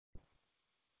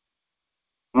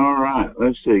right,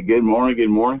 let's see. Good morning, good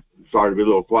morning. Sorry to be a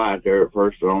little quiet there at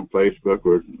first on Facebook.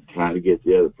 We're trying to get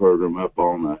the other program up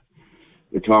on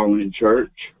the Calling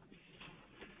Church.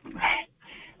 Good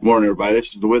morning, everybody. This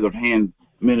is the Withered Hand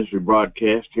Ministry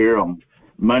broadcast here on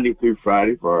Monday through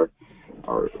Friday for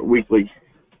our weekly,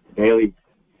 daily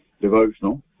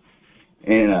devotional.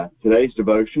 And today's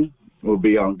devotion will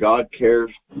be on God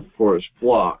cares for his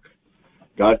flock.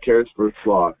 God cares for his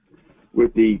flock,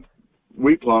 with the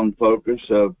week-long focus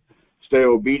of stay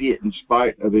obedient in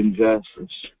spite of injustice.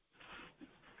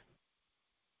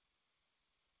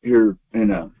 Here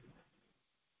in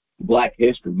Black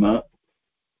History Month,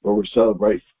 where we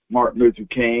celebrate Martin Luther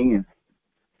King and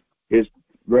his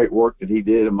great work that he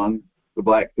did among the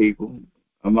black people,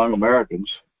 among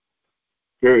Americans,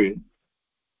 period,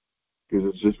 because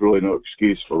there's just really no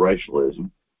excuse for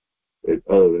racialism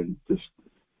other than just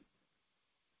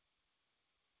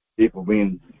people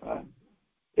being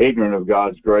ignorant of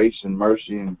God's grace and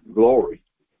mercy and glory,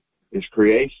 his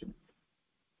creation.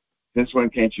 Since when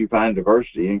can't you find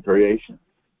diversity in creation?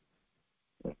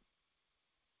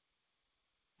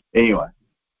 Anyway,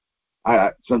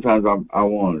 I sometimes I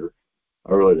wonder,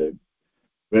 I really do.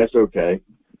 But that's okay.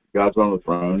 God's on the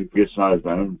throne. He gets on his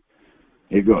own.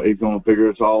 He's going to figure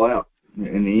us all out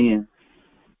in the end.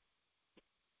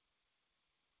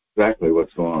 Exactly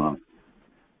what's going on.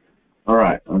 All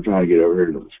right, I'm trying to get over here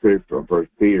to the scripture on 1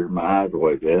 Peter. My eyes are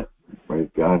like that. Praise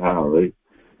God, hallelujah.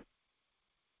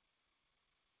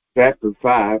 Chapter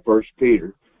 5, 1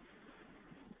 Peter.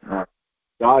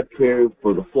 God cares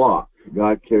for the flock.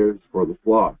 God cares for the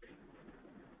flock.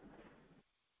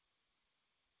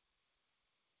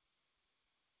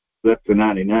 Left the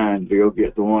 99 to go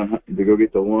get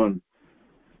the one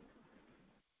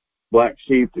black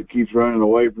sheep that keeps running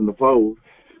away from the fold.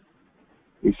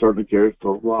 He certainly cares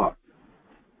for the flock.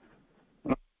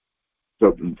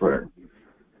 Open prayer.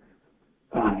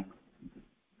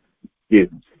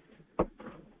 Excuse me.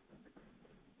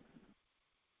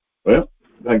 Well,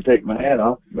 if I can take my hat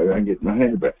off, maybe I can get my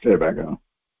head back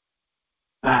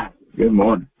on. Good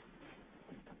morning.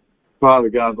 Father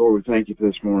God, Lord, we thank you for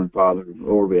this morning, Father.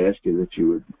 Lord, we ask you that you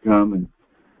would come and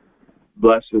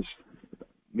bless this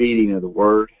meeting of the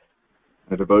Word,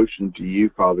 a devotion to you,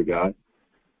 Father God.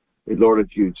 Lord,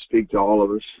 that you would speak to all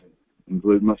of us,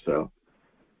 including myself,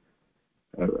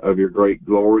 of your great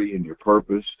glory and your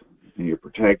purpose and your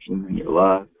protection and your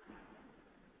love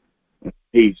and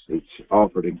peace that's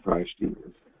offered in Christ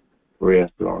Jesus. We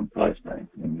ask it all in Christ's name.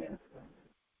 Amen.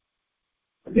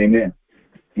 Amen.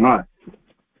 All right.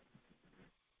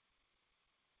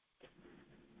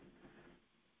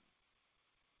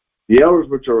 The elders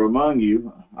which are among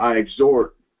you, I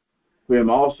exhort, who am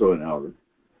also an elder,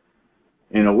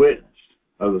 and a witness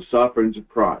of the sufferings of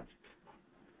Christ,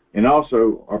 and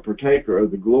also a partaker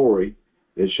of the glory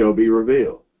that shall be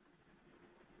revealed.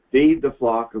 Feed the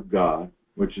flock of God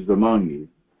which is among you,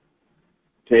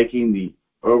 taking the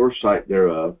oversight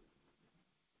thereof,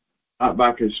 not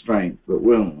by constraint, but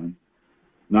willingly,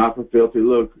 not for filthy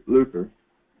lucre,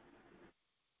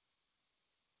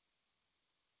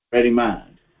 ready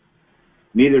mind,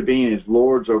 neither being as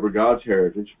lords over God's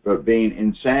heritage, but being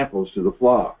ensamples to the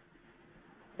flock.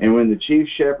 And when the chief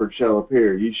shepherd shall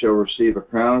appear, ye shall receive a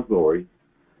crown of glory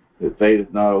that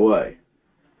fadeth not away.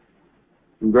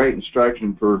 Some great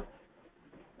instruction for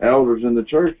elders in the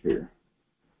church here,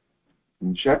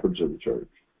 and shepherds of the church.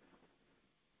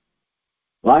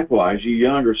 Likewise, ye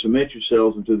younger, submit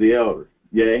yourselves unto the elder.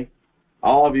 Yea,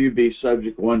 all of you be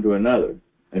subject one to another,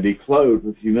 and be clothed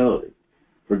with humility.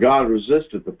 For God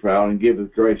resisteth the proud, and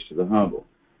giveth grace to the humble.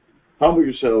 Humble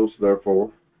yourselves,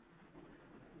 therefore,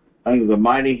 under the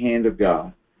mighty hand of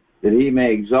God, that he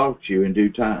may exalt you in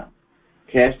due time,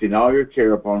 casting all your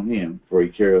care upon him, for he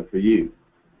careth for you.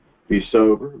 Be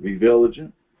sober, be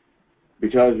vigilant,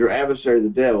 because your adversary the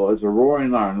devil, as a roaring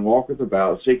lion, walketh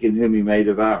about, seeking whom he may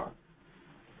devour,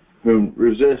 whom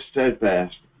resist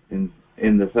steadfast in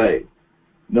the faith,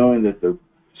 knowing that the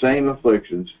same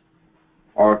afflictions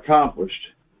are accomplished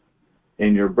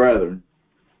in your brethren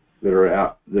that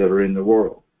are in the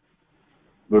world.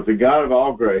 But the God of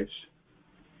all grace,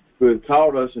 who hath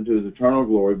called us into his eternal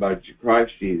glory by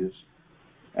Christ Jesus,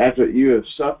 after you have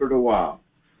suffered a while,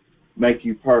 make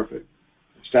you perfect,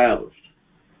 established,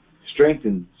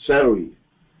 strengthen, settle you.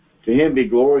 To him be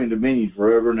glory and dominion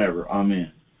forever and ever.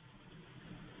 Amen.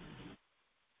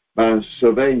 By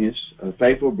Silvanus, a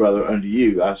faithful brother unto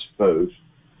you, I suppose,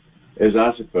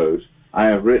 I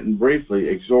have written briefly,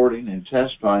 exhorting and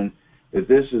testifying that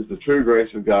this is the true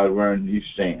grace of God wherein you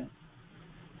stand.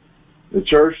 The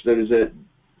church that is at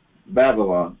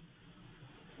Babylon,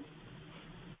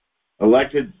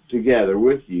 elected together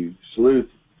with you, salute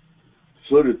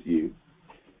saluteth you,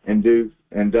 and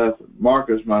doth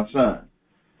Marcus my son.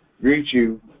 Greet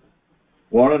you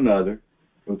one another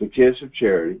with a kiss of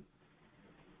charity.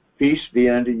 Peace be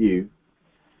unto you,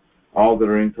 all that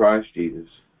are in Christ Jesus.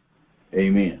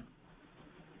 Amen.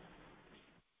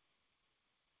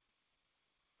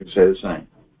 You can say the same.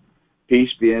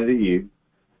 Peace be unto you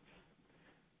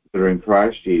that are in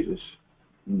Christ Jesus.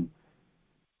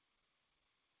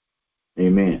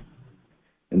 Amen.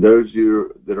 And those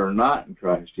that are not in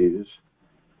Christ Jesus,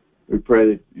 we pray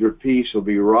that your peace will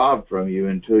be robbed from you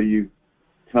until you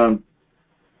come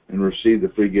and receive the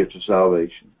free gift of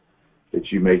salvation,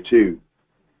 that you may too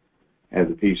have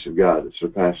the peace of God that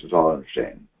surpasses all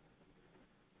understanding.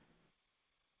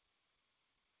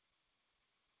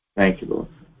 Thank you, Lord,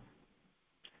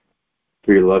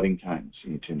 for your loving kindness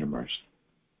and your tender mercy,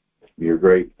 your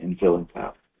great infilling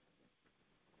power.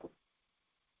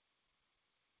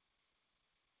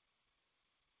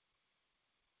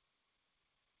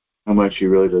 How much He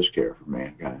really does care for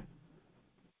mankind.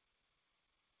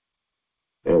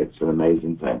 It's an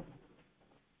amazing thing.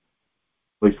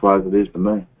 Leastwise it is to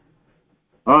me.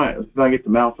 All right, let's see if I get the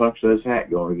malfunction of this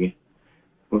hat going again.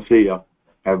 We'll see y'all.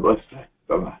 Have a blessed day.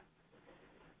 Bye-bye.